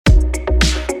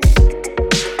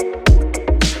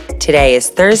Today is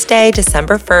Thursday,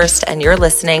 December 1st, and you're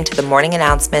listening to the Morning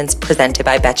Announcements presented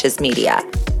by Betches Media.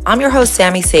 I'm your host,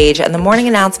 Sammy Sage, and the Morning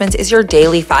Announcements is your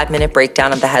daily 5-minute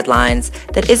breakdown of the headlines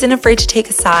that isn't afraid to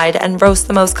take a side and roast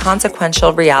the most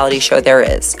consequential reality show there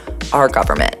is, our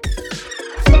government.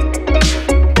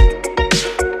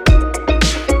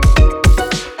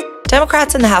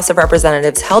 Democrats in the House of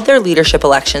Representatives held their leadership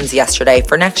elections yesterday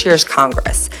for next year's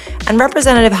Congress, and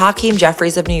Representative Hakeem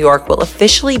Jeffries of New York will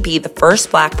officially be the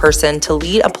first Black person to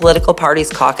lead a political party's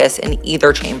caucus in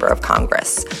either chamber of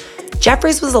Congress.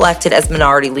 Jeffries was elected as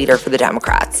minority leader for the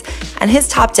Democrats, and his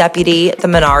top deputy, the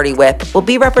minority whip, will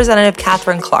be Representative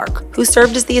Katherine Clark, who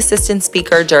served as the assistant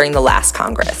speaker during the last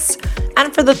Congress.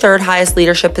 And for the third highest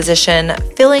leadership position,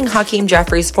 filling Hakeem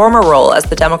Jeffries' former role as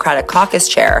the Democratic caucus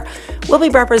chair, will be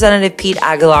Representative Pete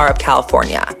Aguilar of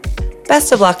California.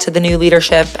 Best of luck to the new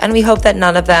leadership, and we hope that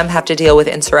none of them have to deal with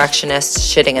insurrectionists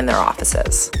shitting in their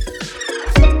offices.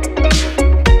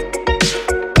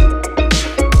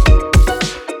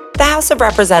 The House of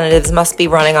Representatives must be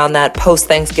running on that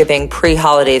post-Thanksgiving,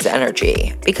 pre-holidays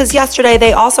energy, because yesterday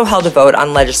they also held a vote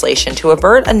on legislation to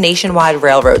avert a nationwide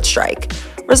railroad strike,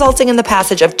 resulting in the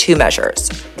passage of 2 measures,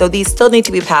 though these still need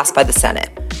to be passed by the Senate.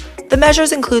 The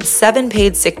measures include 7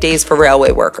 paid sick days for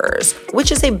railway workers, which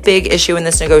is a big issue in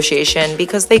this negotiation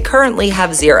because they currently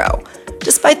have 0,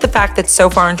 despite the fact that so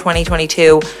far in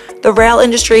 2022, the rail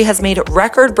industry has made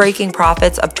record-breaking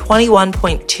profits of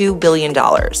 $21.2 billion.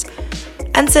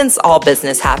 And since all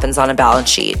business happens on a balance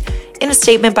sheet, in a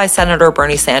statement by Senator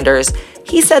Bernie Sanders,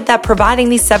 he said that providing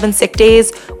these 7 sick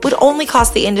days would only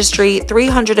cost the industry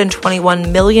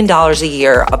 $321 million a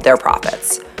year of their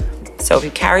profits. So if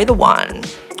you carry the 1,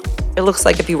 it looks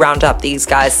like if you round up, these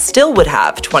guys still would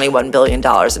have $21 billion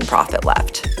in profit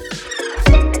left.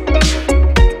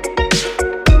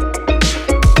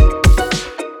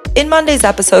 In Monday's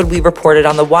episode, we reported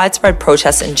on the widespread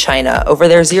protests in China over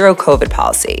their zero COVID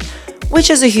policy, which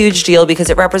is a huge deal because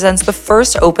it represents the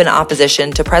first open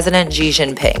opposition to President Xi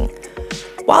Jinping.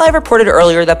 While I reported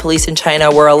earlier that police in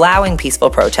China were allowing peaceful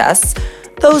protests,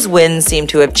 those winds seem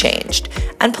to have changed,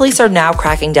 and police are now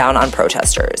cracking down on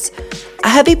protesters. A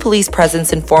heavy police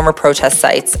presence in former protest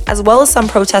sites, as well as some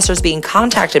protesters being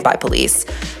contacted by police,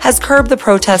 has curbed the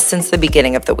protests since the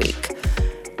beginning of the week.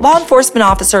 Law enforcement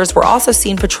officers were also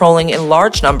seen patrolling in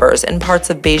large numbers in parts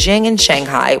of Beijing and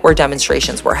Shanghai where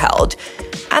demonstrations were held,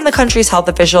 and the country's health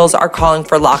officials are calling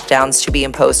for lockdowns to be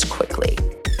imposed quickly.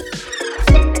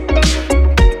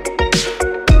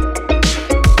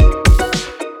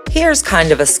 Here's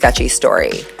kind of a sketchy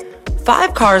story.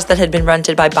 5 cars that had been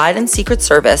rented by Biden's Secret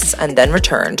Service and then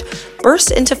returned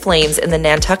burst into flames in the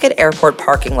Nantucket Airport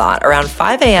parking lot around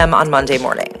 5 a.m. on Monday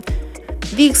morning.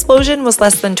 The explosion was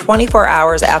less than 24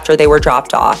 hours after they were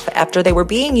dropped off, after they were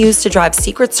being used to drive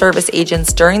Secret Service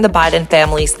agents during the Biden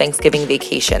family's Thanksgiving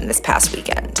vacation this past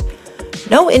weekend.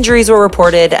 No injuries were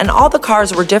reported, and all the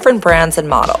cars were different brands and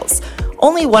models,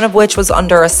 only one of which was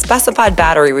under a specified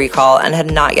battery recall and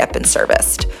had not yet been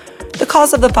serviced. The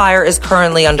cause of the fire is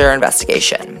currently under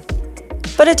investigation.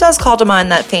 But it does call to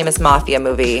mind that famous mafia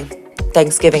movie,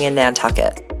 Thanksgiving in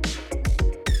Nantucket.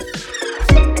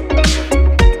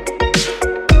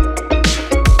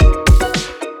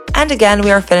 And again,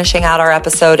 we are finishing out our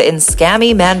episode in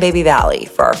scammy Man-Baby Valley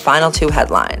for our final 2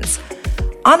 headlines.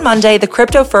 On Monday, the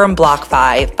crypto firm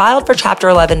BlockFi filed for Chapter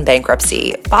 11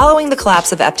 bankruptcy following the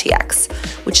collapse of FTX,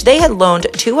 which they had loaned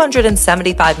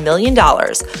 $275 million,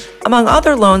 among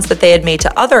other loans that they had made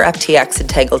to other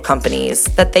FTX-entangled companies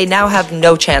that they now have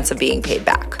no chance of being paid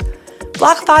back.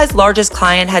 BlockFi's largest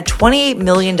client had $28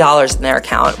 million in their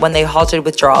account when they halted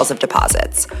withdrawals of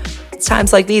deposits. It's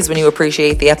times like these when you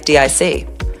appreciate the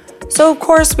FDIC. So, of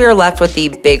course, we are left with the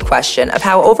big question of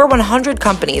how over 100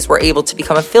 companies were able to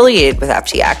become affiliated with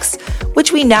FTX,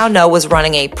 which we now know was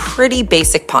running a pretty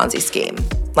basic Ponzi scheme,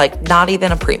 like not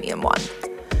even a premium one.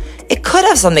 It could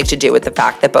have something to do with the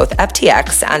fact that both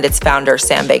FTX and its founder,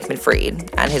 Sam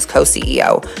Bankman-Fried, and his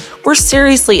co-CEO were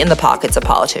seriously in the pockets of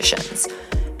politicians.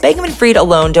 Bankman-Fried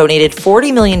alone donated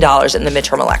 $40 million in the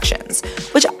midterm elections,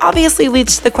 which obviously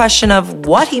leads to the question of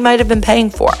what he might have been paying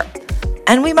for.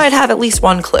 And we might have at least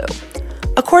one clue.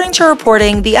 According to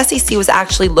reporting, the SEC was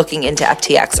actually looking into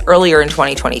FTX earlier in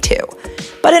 2022.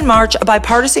 But in March, a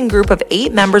bipartisan group of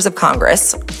 8 members of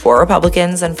Congress, 4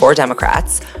 Republicans and 4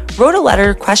 Democrats, wrote a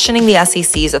letter questioning the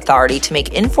SEC's authority to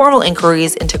make informal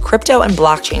inquiries into crypto and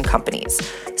blockchain companies,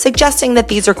 suggesting that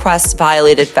these requests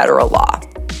violated federal law.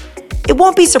 It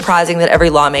won't be surprising that every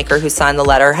lawmaker who signed the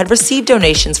letter had received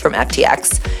donations from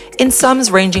FTX in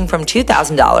sums ranging from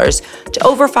 $2,000 to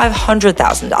over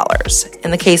 $500,000.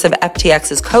 In the case of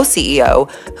FTX's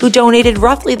co-CEO, who donated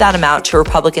roughly that amount to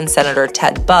Republican Senator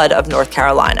Ted Budd of North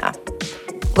Carolina.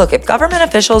 Look, if government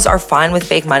officials are fine with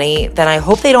fake money, then I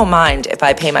hope they don't mind if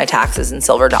I pay my taxes in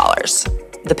silver dollars.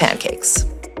 The pancakes.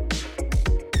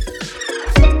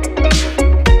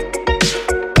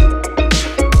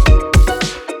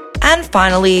 And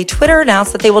finally, Twitter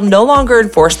announced that they will no longer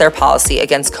enforce their policy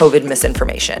against COVID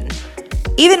misinformation.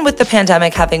 Even with the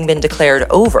pandemic having been declared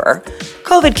over,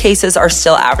 COVID cases are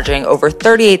still averaging over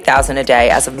 38,000 a day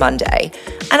as of Monday,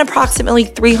 and approximately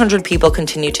 300 people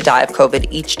continue to die of COVID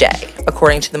each day,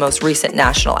 according to the most recent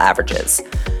national averages.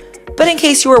 But in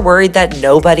case you were worried that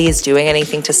nobody is doing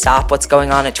anything to stop what's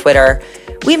going on at Twitter,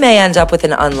 we may end up with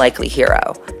an unlikely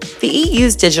hero. The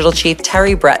EU's digital chief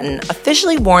Terry Breton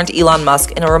officially warned Elon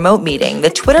Musk in a remote meeting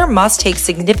that Twitter must take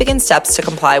significant steps to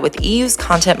comply with EU's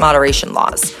content moderation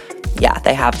laws. Yeah,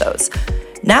 they have those.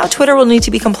 Now Twitter will need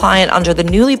to be compliant under the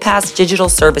newly passed Digital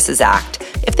Services Act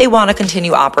if they want to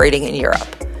continue operating in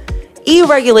Europe. EU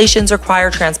regulations require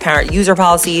transparent user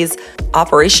policies,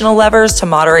 operational levers to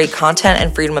moderate content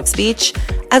and freedom of speech,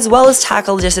 as well as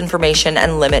tackle disinformation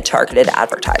and limit targeted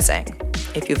advertising.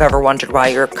 If you've ever wondered why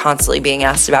you're constantly being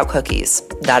asked about cookies,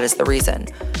 that is the reason.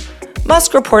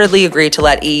 Musk reportedly agreed to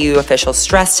let EU officials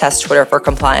stress test Twitter for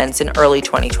compliance in early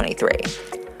 2023.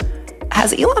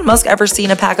 Has Elon Musk ever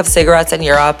seen a pack of cigarettes in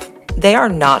Europe? They are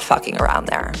not fucking around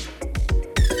there.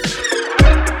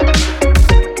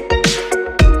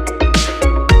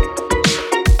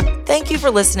 Thank you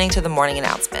for listening to the morning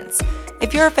announcements.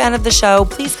 If you're a fan of the show,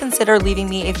 please consider leaving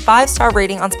me a 5-star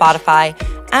rating on Spotify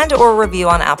and/or a review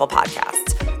on Apple Podcasts.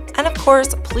 And of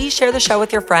course, please share the show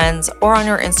with your friends or on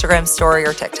your Instagram story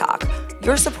or TikTok.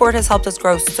 Your support has helped us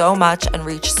grow so much and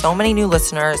reach so many new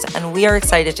listeners, and we are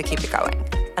excited to keep it going.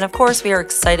 And of course, we are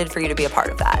excited for you to be a part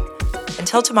of that.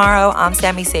 Until tomorrow, I'm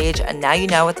Sammy Sage, and now you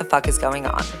know what the fuck is going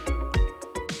on.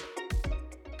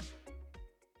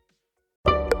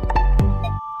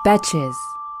 Betches.